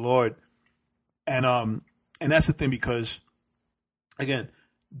arguments with the Lord, and that's the thing, because again,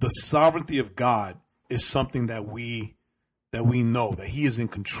 the sovereignty of God is something that we know that He is in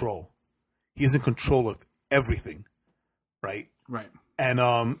control. He is in control of everything, right? Right. And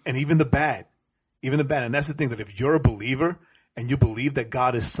even the bad, and that's the thing, that if you're a believer and you believe that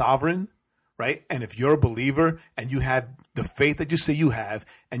God is sovereign, right? And if you're a believer and you have the faith that you say you have,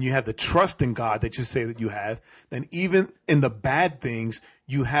 and you have the trust in God that you say that you have, then even in the bad things,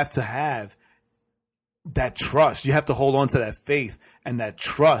 you have to have that trust. You have to hold on to that faith and that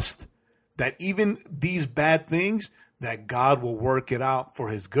trust that even these bad things, that God will work it out for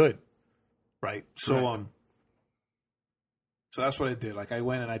His good, right? So, so that's what I did. Like I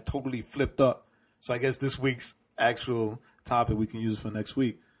went and I totally flipped up. So I guess this week's actual topic we can use for next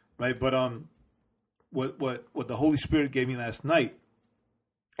week, right? But what the Holy Spirit gave me last night,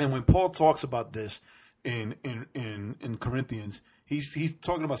 and when Paul talks about this in Corinthians, he's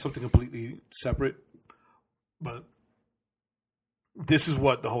talking about something completely separate. But this is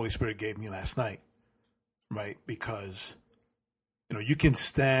what the Holy Spirit gave me last night, right? Because, you know, you can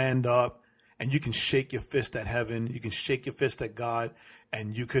stand up and you can shake your fist at heaven, you can shake your fist at God,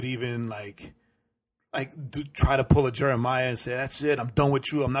 and you could even try to pull a Jeremiah and say, that's it, I'm done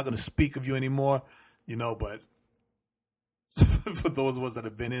with you, I'm not going to speak of you anymore, you know. But for those of us that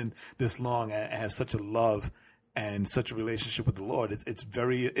have been in this long and have such a love and such a relationship with the Lord,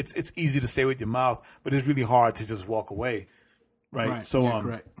 it's easy to say with your mouth, but it's really hard to just walk away, right? So,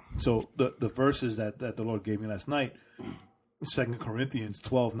 right. So the verses that the Lord gave me last night 2 Corinthians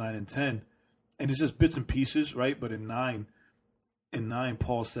 12, 9, and 10. And it's just bits and pieces, right? But in 9,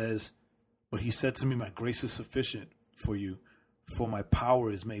 Paul says, "But he said to me, my grace is sufficient for you, for my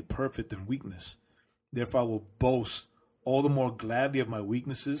power is made perfect in weakness. Therefore I will boast all the more gladly of my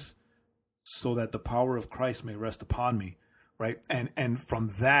weaknesses, so that the power of Christ may rest upon me." Right? And from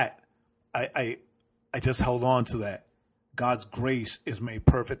that, I just held on to that. God's grace is made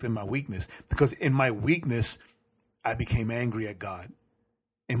perfect in my weakness. Because in my weakness, I became angry at God.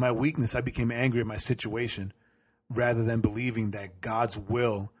 In my weakness, I became angry at my situation, rather than believing that God's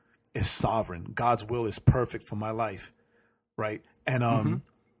will is sovereign. God's will is perfect for my life. Right? And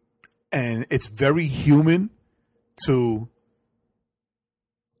and it's very human to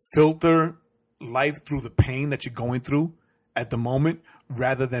filter life through the pain that you're going through at the moment,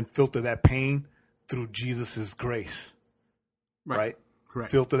 rather than filter that pain through Jesus's grace. Right?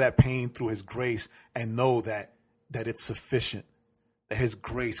 Correct. Filter that pain through his grace and know that it's sufficient, that his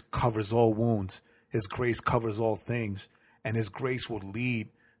grace covers all wounds. His grace covers all things, and his grace will lead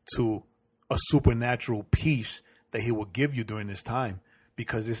to a supernatural peace that he will give you during this time.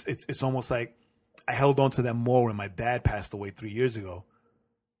 Because it's almost like I held on to that more when my dad passed away 3 years ago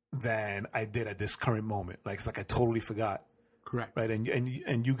than I did at this current moment. Like, it's like I totally forgot. Correct. Right.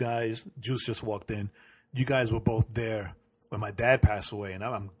 And you guys, Juice just walked in. You guys were both there when my dad passed away. And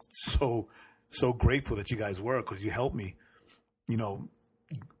I'm so grateful that you guys were, because you helped me,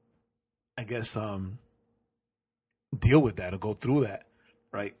 I guess, deal with that or go through that.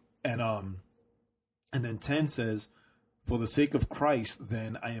 Right. And then 10 says, "For the sake of Christ,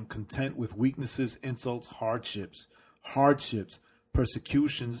 then I am content with weaknesses, insults, hardships,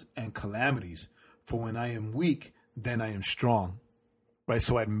 persecutions, and calamities. For when I am weak, then I am strong." Right?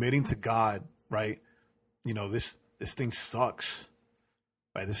 So admitting to God, right, this thing sucks.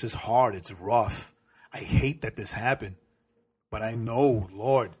 Right? This is hard. It's rough. I hate that this happened. But I know,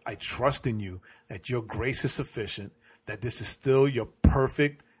 Lord, I trust in you that your grace is sufficient, that this is still your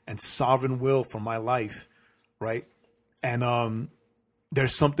perfect and sovereign will for my life. Right? And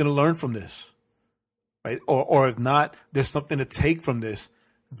there's something to learn from this. Right? Or if not, there's something to take from this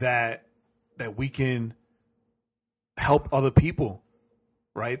that we can help other people,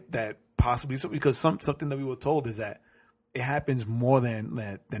 right? That possibly, because something that we were told is that it happens more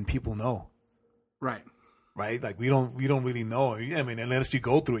than people know. Right. Right? Like we don't really know. I mean, unless you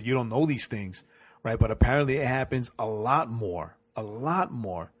go through it, you don't know these things. Right? But apparently it happens a lot more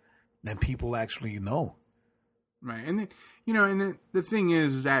than people actually know. Right. And then, the thing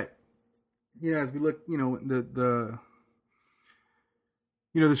is that, as we look, the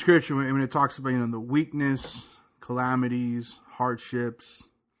scripture, when it talks about, the weakness, calamities, hardships,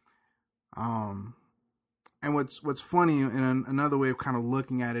 and what's funny, and another way of kind of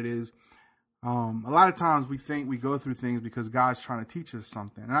looking at it is, a lot of times we think we go through things because God's trying to teach us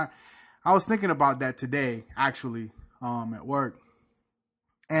something. And I was thinking about that today, actually, at work.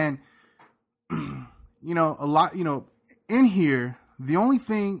 And, a lot, in here, the only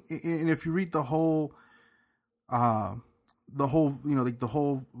thing, and if you read the whole the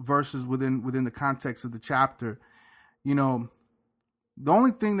whole verses within the context of the chapter, the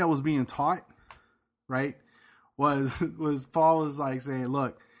only thing that was being taught, right, was Paul was like saying,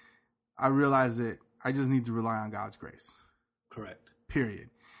 look, I realize that I just need to rely on God's grace. Correct. Period.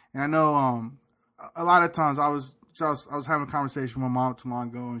 And I know a lot of times I was having a conversation with my mom not too long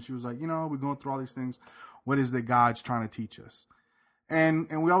ago, and she was like, we're going through all these things. What is that God's trying to teach us? And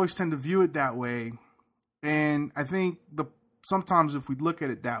we always tend to view it that way. And I think sometimes if we look at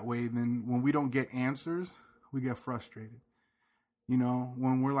it that way, then when we don't get answers, we get frustrated.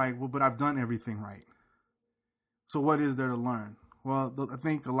 When we're like, well, but I've done everything right. So what is there to learn? Well, I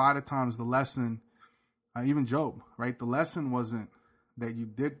think a lot of times the lesson, even Job, right? The lesson wasn't that you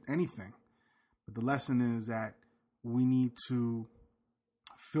did anything, but the lesson is that we need to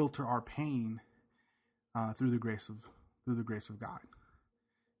filter our pain through the grace of God,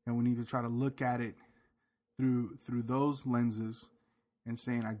 and we need to try to look at it through those lenses and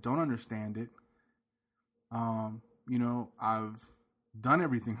saying, I don't understand it. I've done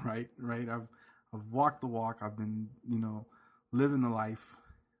everything right. I've walked the walk. I've been, living the life.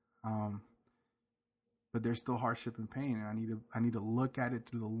 But there's still hardship and pain, and I need to look at it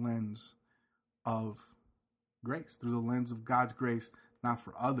through the lens of grace, through the lens of God's grace, not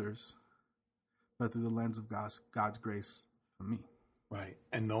for others, but through the lens of God's grace for me. Right.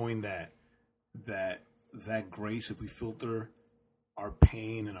 And knowing that grace, if we filter our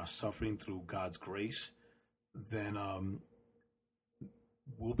pain and our suffering through God's grace, then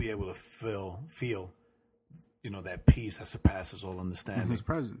we'll be able to feel that peace that surpasses all understanding. In His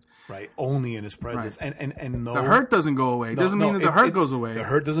presence. Right? Only in His presence. Right. And no, the hurt doesn't go away. It doesn't mean that the hurt goes away. The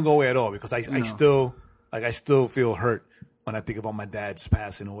hurt doesn't go away at all, because I still feel hurt when I think about my dad's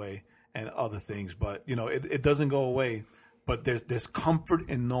passing away and other things. But, it doesn't go away. But there's comfort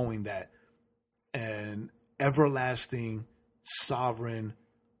in knowing that an everlasting, sovereign,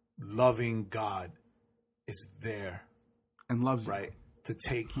 loving God is there and loves you, right, to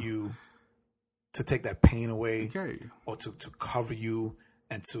take that pain away, to carry you, or to cover you,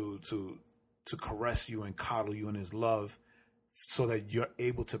 and to caress you and coddle you in His love, so that you're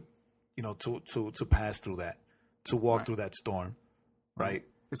able to to pass through that, to walk through that storm, right?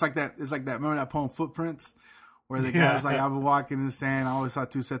 It's like that. Remember that poem Footprints, where the guy's like, I've been walking in the sand. I always saw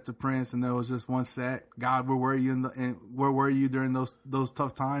two sets of prints, and there was just one set. God, where were you where were you during those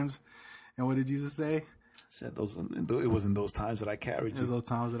tough times? And what did Jesus say? Said it was in those times that I carried you. It was those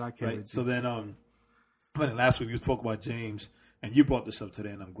times that I carried you. So then, last week we spoke about James, and you brought this up today,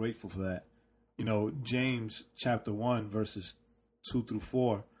 and I'm grateful for that. James chapter 1 verses 2 through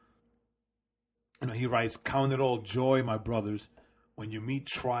 4. He writes, "Count it all joy, my brothers, when you meet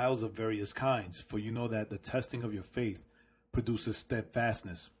trials of various kinds, for you know that the testing of your faith produces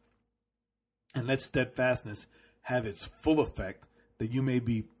steadfastness. And let steadfastness have its full effect, that you may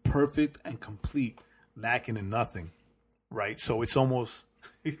be perfect and complete, lacking in nothing." Right? So it's almost,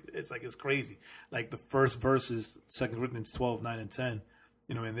 it's crazy. Like the first verses, 2 Corinthians 12, 9 and 10,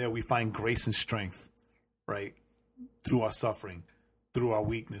 in there we find grace and strength, right? Through our suffering, through our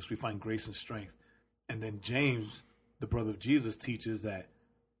weakness, we find grace and strength. And then James, the brother of Jesus, teaches that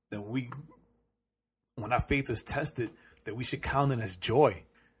when our faith is tested, that we should count it as joy.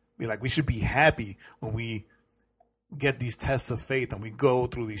 We should be happy when we get these tests of faith and we go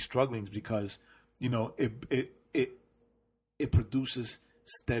through these strugglings, because it produces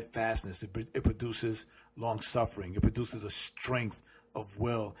steadfastness. It produces long suffering. It produces a strength of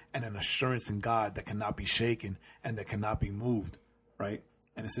will and an assurance in God that cannot be shaken and that cannot be moved, right?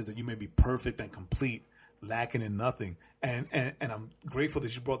 And it says that you may be perfect and complete, lacking in nothing. And I'm grateful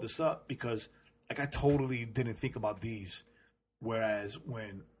that you brought this up, because I totally didn't think about these. Whereas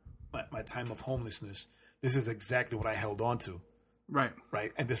when my time of homelessness, this is exactly what I held on to. Right.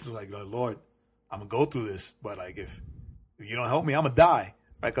 Right. And this is like, Lord, I'm going to go through this. But if you don't help me, I'm going to die.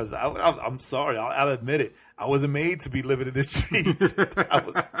 Right? Because I'm sorry. I'll admit it. I wasn't made to be living in the streets.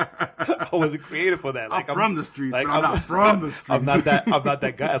 I wasn't created for that. I'm from the streets. I'm not from the streets. I'm not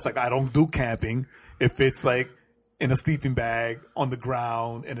that guy. It's I don't do camping. If it's in a sleeping bag on the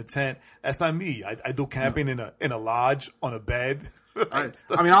ground in a tent, that's not me. I do camping in a lodge on a bed. Right?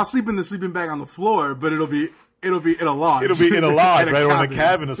 I'll sleep in the sleeping bag on the floor, but it'll be in a lodge. It'll be in a lodge, right, or in a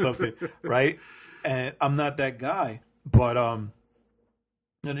cabin or something, right? And I'm not that guy. But a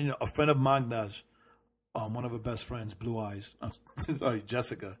friend of Magda's, one of her best friends, Blue Eyes, sorry,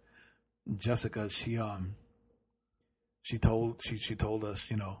 Jessica, she told us,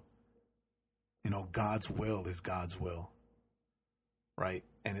 God's will is God's will, right?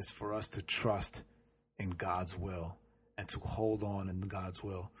 And it's for us to trust in God's will and to hold on in God's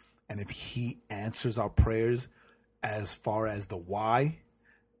will. And if He answers our prayers as far as the why,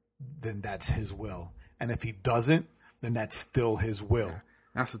 then that's His will. And if He doesn't, then that's still His will.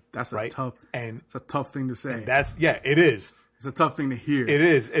 That's right? It's a tough thing to say. It is. It's a tough thing to hear. It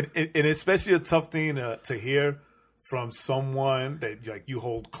is, and especially a tough thing to hear from someone that you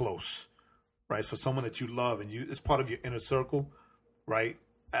hold close, right? For someone that you love and it's part of your inner circle, right?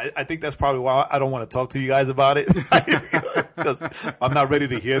 I think that's probably why I don't want to talk to you guys about it, because I'm not ready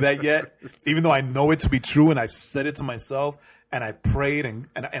to hear that yet. Even though I know it to be true, and I've said it to myself, and I prayed, and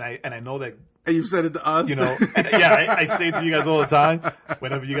I know that. And you've said it to us, I say it to you guys all the time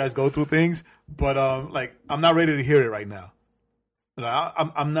whenever you guys go through things. But I'm not ready to hear it right now.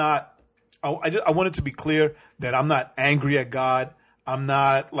 I'm not. I want it to be clear that I'm not angry at God. I'm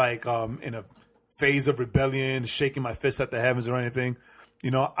not in a phase of rebellion, shaking my fist at the heavens or anything.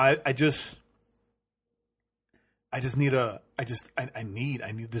 I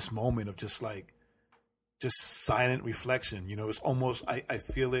need this moment of just silent reflection. It's almost, I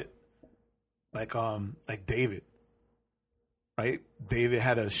feel it like David, right? David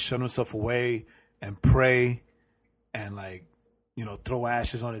had to shut himself away and pray and throw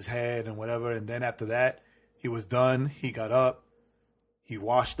ashes on his head and whatever. And then after that, he was done. He got up, he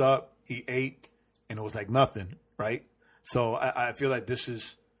washed up, he ate, and it was like nothing, right? So I feel like this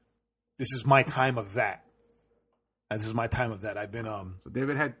is my time of that. This is my time of that. I've been So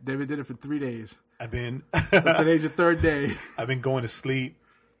David did it for 3 days. Today's your third day. I've been going to sleep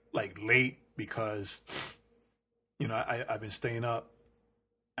late because I've been staying up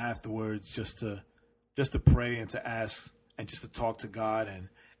afterwards just to just to pray and to ask and just to talk to God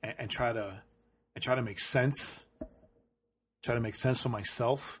and try to make sense. Try to make sense for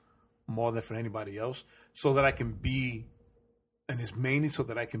myself more than for anybody else, so that I can be, and it's mainly so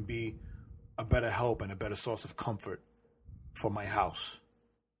that I can be a better help and a better source of comfort for my house,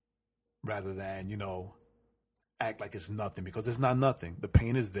 rather than, act like it's nothing, because it's not nothing. The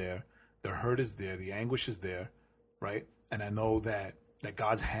pain is there, the hurt is there, the anguish is there, right? And I know that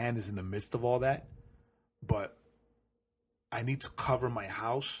God's hand is in the midst of all that, but I need to cover my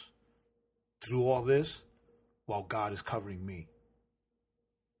house through all this while God is covering me,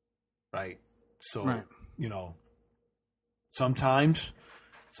 right? So, right. Sometimes,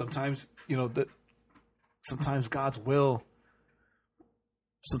 sometimes God's will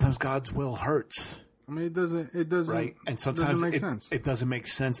hurts. I mean, it doesn't, right? And sometimes it doesn't make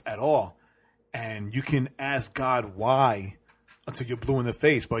sense at all. And you can ask God why until you're blue in the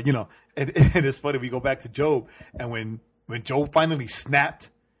face. But, and it's funny, we go back to Job, and when Job finally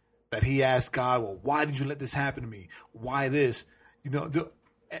snapped, that he asked God, well, why did you let this happen to me? Why this?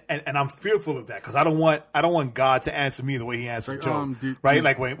 And I'm fearful of that, because I don't want God to answer me the way he answered Job, right?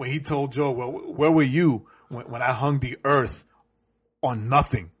 Like when he told Job, well, where were you when I hung the earth on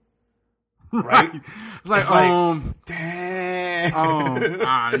nothing? Right? It's like damn.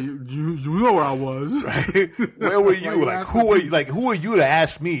 You know where I was, right? Where were you? Who are you to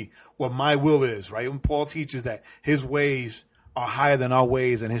ask me what my will is, right? When Paul teaches that his ways are higher than our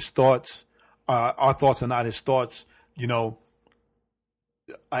ways, and his thoughts, our thoughts are not his thoughts.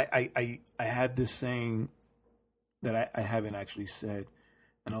 I had this saying that I haven't actually said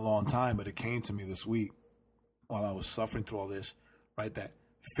in a long time, but it came to me this week while I was suffering through all this, right? That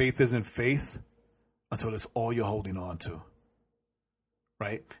faith isn't faith until it's all you're holding on to,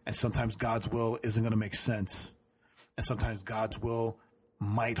 right? And sometimes God's will isn't going to make sense. And sometimes God's will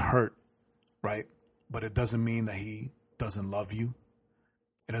might hurt, right? But it doesn't mean that he doesn't love you.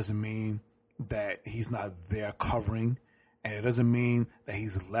 It doesn't mean that he's not there covering. And it doesn't mean that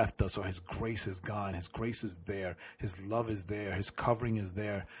he's left us or his grace is gone. His grace is there. His love is there. His covering is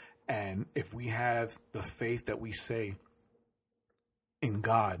there. And if we have the faith that we say in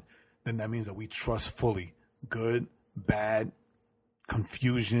God, then that means that we trust fully. Good, bad,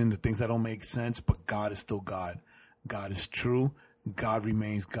 confusion, the things that don't make sense, but God is still God. God is true. God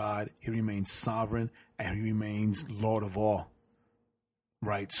remains God. He remains sovereign, and he remains Lord of all.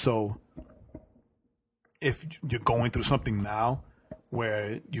 Right? So if you're going through something now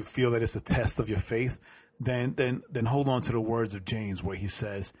where you feel that it's a test of your faith, then hold on to the words of James, where he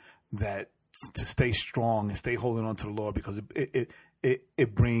says that to stay strong and stay holding on to the Lord, because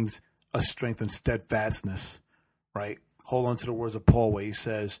it brings a strength and steadfastness, right? Hold on to the words of Paul, where he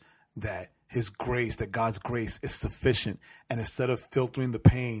says that his grace, that God's grace is sufficient. And instead of filtering the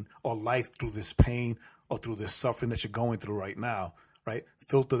pain or life through this pain or through this suffering that you're going through right now, right?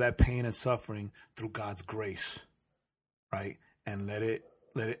 Filter that pain and suffering through God's grace, right? And let it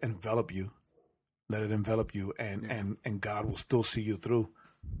envelop you. Let it envelop you, and God will still see you through.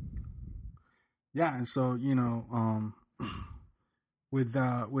 Yeah, and so, with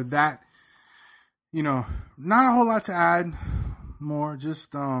that, not a whole lot to add more,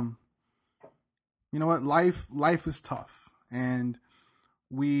 just you know what, life is tough, and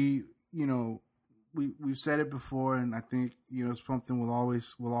we've said it before, and I think it's something we'll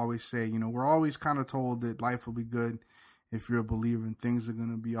always say. We're always kind of told that life will be good if you're a believer, and things are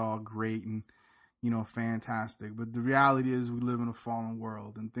going to be all great and fantastic. But the reality is we live in a fallen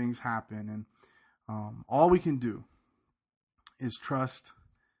world, and things happen, and all we can do is trust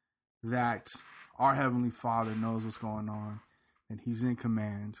that our Heavenly Father knows what's going on, and He's in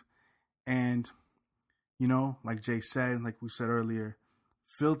command. And, like Jay said, like we said earlier,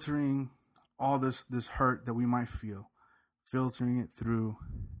 filtering all this hurt that we might feel, filtering it through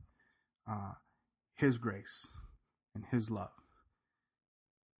His grace and His love,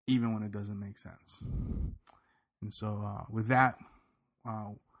 even when it doesn't make sense. And so with that,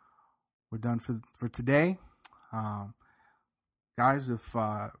 we're done for today. Guys, if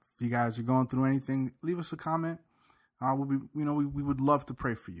you guys are going through anything, leave us a comment. We would love to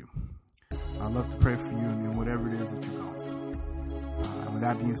pray for you. I'd love to pray for you in whatever it is that you're going through. With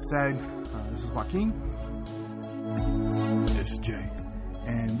that being said, this is Joaquin. This is Jay.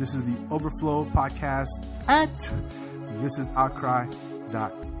 And this is the Overflow Podcast at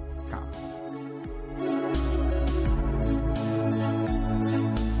thisisoutcry.com.